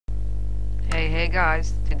Hey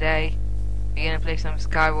guys, today we're gonna play some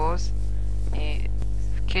Skywars.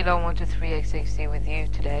 Kilo 123xxt with you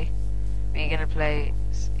today. We're gonna play,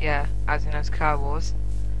 yeah, as you know, Skywars,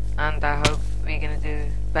 and I hope we're gonna do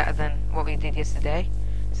better than what we did yesterday.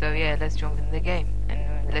 So yeah, let's jump in the game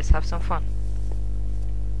and let's have some fun.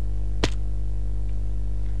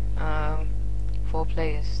 4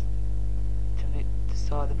 players to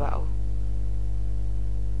start the battle.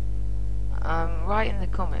 Write in the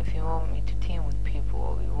comment if you want me to team with people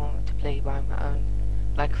or you want me to play by my own,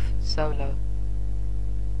 like solo.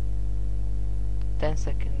 10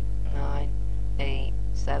 seconds. 9, 8,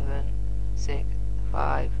 7, 6,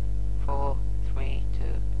 5, 4, 3, 2.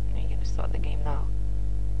 And you're gonna start the game now.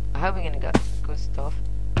 I hope we're gonna get good stuff.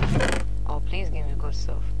 Oh, please give me good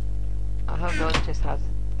stuff. I hope the other just has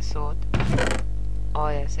a sword. Oh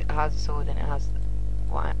yes, it has a sword and it has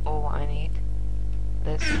all what I need.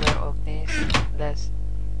 Let's clear up this.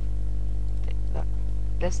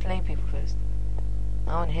 Let's slay people first.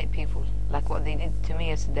 I want to hit people like what they did to me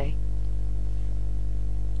yesterday.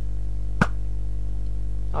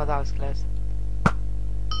 Oh, that was close.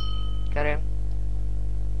 Got him.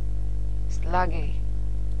 It's laggy.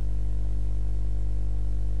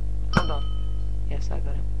 Hold on. Yes, I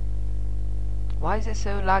got him. Why is it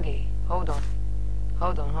so laggy? Hold on.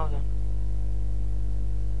 Hold on.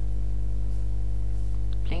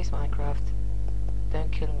 Please, Minecraft, don't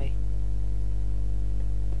kill me.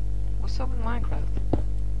 What's up with Minecraft?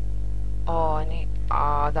 Oh, I need...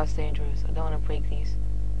 that's dangerous. I don't want to break these.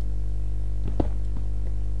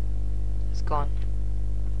 It's gone.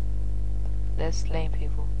 Let's slay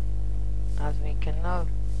people, as we can know.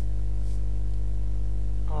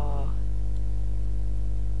 Oh.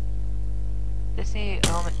 Let's see...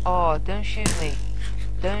 oh, don't shoot me.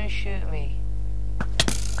 Don't shoot me.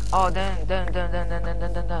 Oh, don't,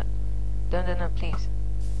 please.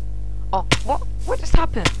 Oh, what just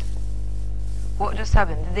happened? What just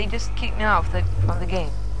happened? Did they just kick me out from the game?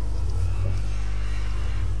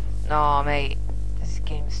 No, mate, this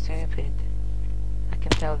game is stupid. I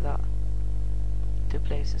can tell that. 2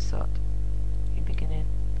 players to start. You beginning?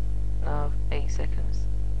 No, 8 seconds.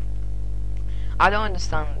 I don't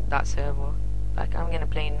understand that server. Like, I'm gonna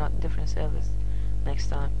play not different servers next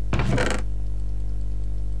time.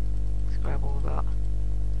 Grab all that.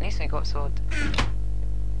 At least we got sword.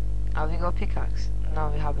 Have we got pickaxe? No,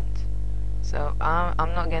 we haven't. So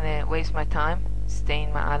I'm not gonna waste my time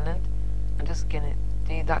staying my island. I'm just gonna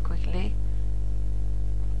do that quickly.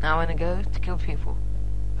 I wanna go to kill people.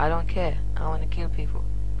 I don't care. I wanna kill people.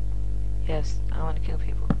 Yes, I wanna kill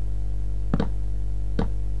people.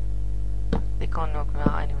 They can't knock me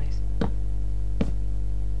out anyways.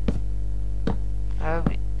 I hope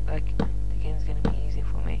the game's gonna be easy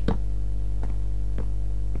for me.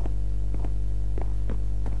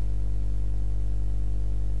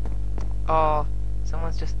 Oh,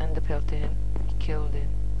 someone's just enderpearled to him. He killed him.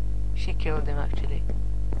 She killed him actually.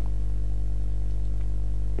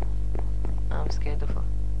 I'm scared of her.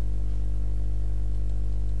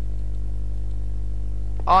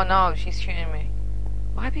 Oh no, she's shooting me.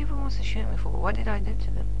 Why people want to shoot me for? What did I do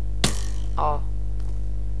to them? Oh.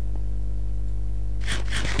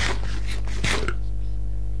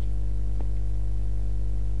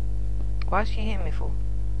 Why is she hitting me for?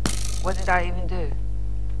 What did I even do?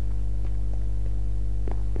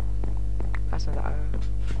 That's not that.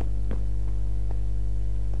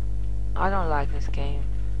 I don't like this game.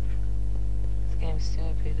 This game is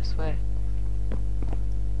stupid, I swear.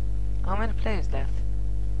 How many players left?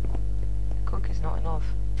 The cook is not enough.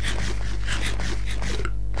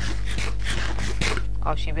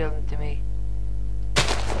 Oh, she built into me.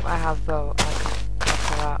 I have bow. I can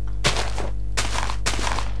after that.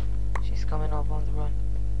 She's coming up on the run.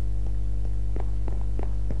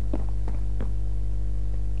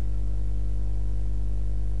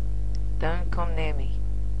 Don't come near me.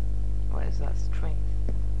 What is that string?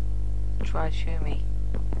 Try to shoot me.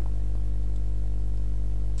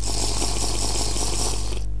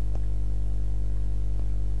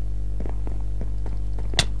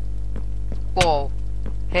 Whoa.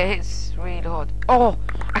 It hits really hard. Oh!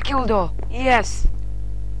 I killed her! Yes!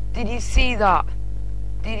 Did you see that?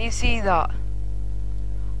 Did you see that?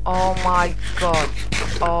 Oh my god.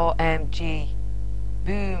 OMG.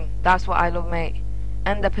 Boom. That's what I love, mate.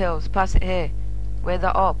 Ender pills, pass it here. Wear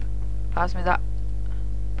that up. Pass me that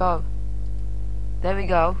bow. There we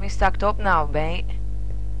go. We stacked up now, mate.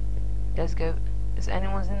 Let's go. Is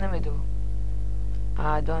anyone's in the middle?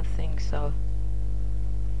 I don't think so.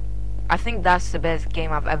 I think that's the best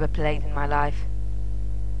game I've ever played in my life.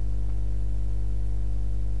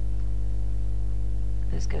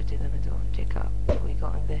 Let's go to the middle and check out what we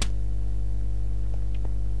got in there.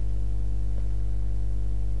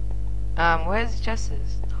 Where's the chests?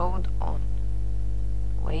 Hold on.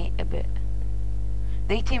 Wait a bit.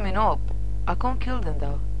 They teaming up. I can't kill them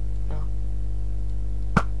though. No.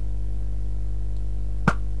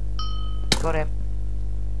 Got him.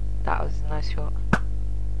 That was a nice shot.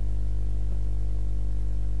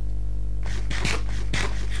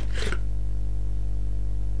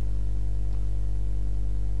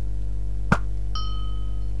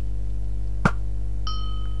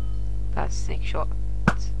 That's a sick shot.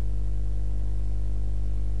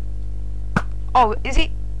 Oh, is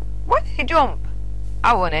he? Why did he jump?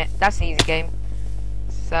 I won it. That's an easy game.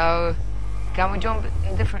 So, can we jump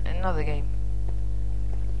in another game?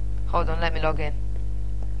 Hold on, let me log in.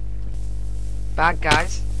 Back,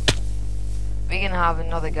 guys. We're gonna have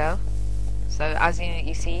another go. So, as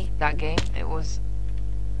you see, that game, it was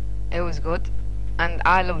good, and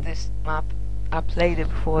I love this map. I played it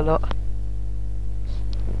before a lot.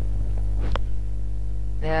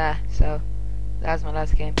 Yeah, so that's my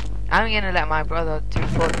last game. I'm gonna let my brother to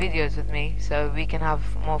record videos with me so we can have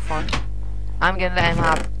more fun. I'm gonna let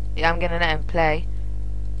him play,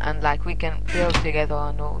 and like we can build together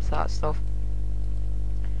and all that stuff.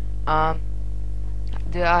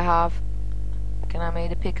 Do I have? Can I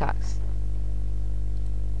make a pickaxe?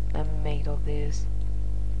 I'm made of this.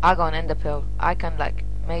 I got an ender pearl. I can like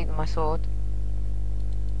make my sword.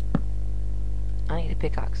 I need a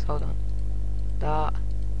pickaxe. Hold on.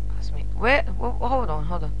 That's me. Where? Hold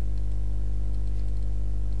on.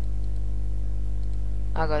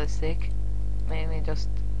 I got a stick. Maybe just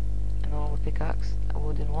a normal pickaxe, a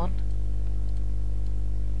wooden one.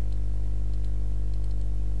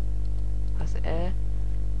 That's the air.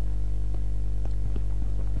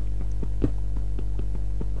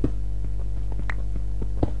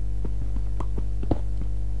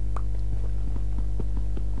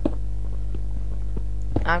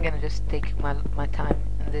 I'm gonna just take my time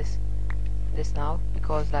in this now,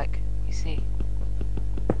 because like you see,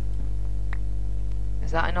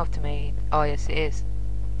 is that enough to make? Oh yes, it is.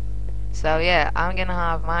 So yeah, I'm gonna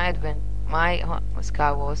have my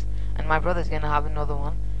Skywars, and my brother's gonna have another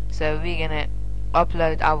one. So we're gonna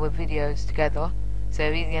upload our videos together.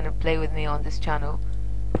 So he's gonna play with me on this channel.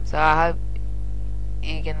 So I hope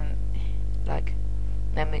you can like.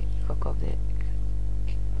 Let me hook up the.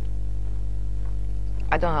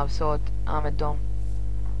 I don't have a sword. I'm a dumb.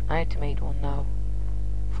 I need to make one now,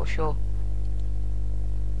 for sure.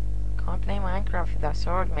 Can't play Minecraft with that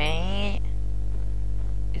sword, mate.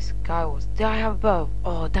 It's Skywars. Do I have a bow?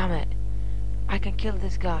 Oh damn it! I can kill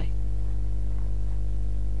this guy.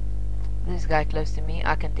 This guy close to me.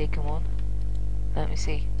 I can take him on. Let me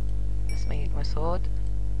see. Let's make my sword.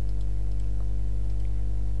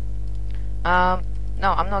 No,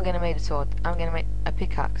 I'm not gonna make a sword. I'm gonna make a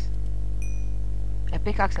pickaxe. A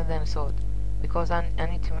pickaxe and then a sword, because I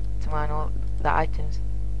need to mine all the items.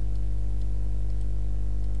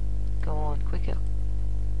 Go on, quicker.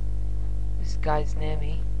 This guy's near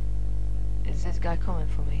me. Is this guy coming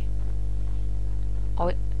for me?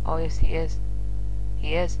 Oh yes, he is.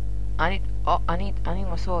 He is. I need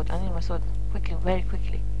my sword. I need my sword quickly, very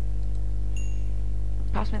quickly.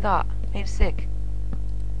 Pass me that. Made it sick.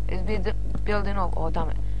 It's building up. Oh damn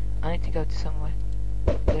it! I need to go to somewhere.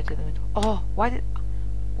 Go to the middle. Oh, why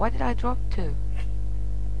did I drop to?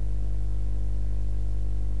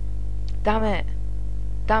 Damn it!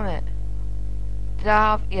 Damn it! Did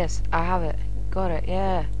I have? Yes, I have it. Got it.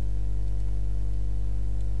 Yeah.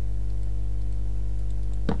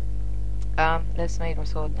 Let's make my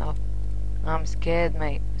sword now. I'm scared,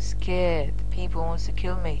 mate. Scared. People wants to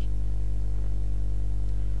kill me.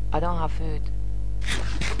 I don't have food.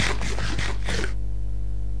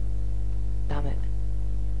 Damn it.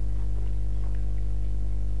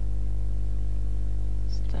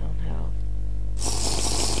 Stone health.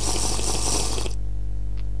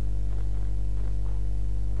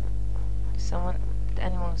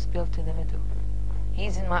 Anyone's built in the middle.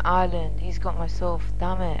 He's in my island. He's got my stuff.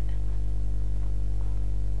 Damn it.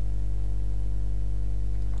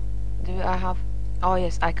 Do I have? Oh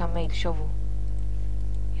yes, I can make a shovel.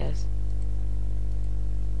 Yes.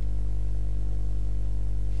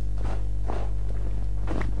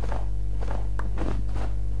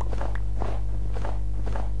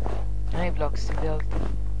 I need blocks to build.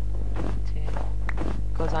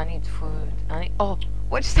 Because I need food. Oh,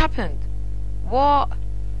 what just happened? What?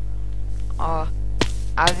 Oh,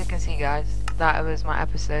 as you can see, guys, that was my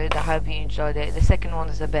episode. I hope you enjoyed it. The second one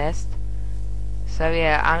is the best. So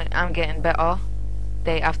yeah, I'm getting better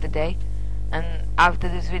day after day, and after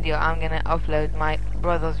this video I'm gonna upload my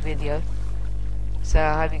brother's video, so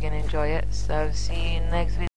I hope you're gonna enjoy it. So see you next video.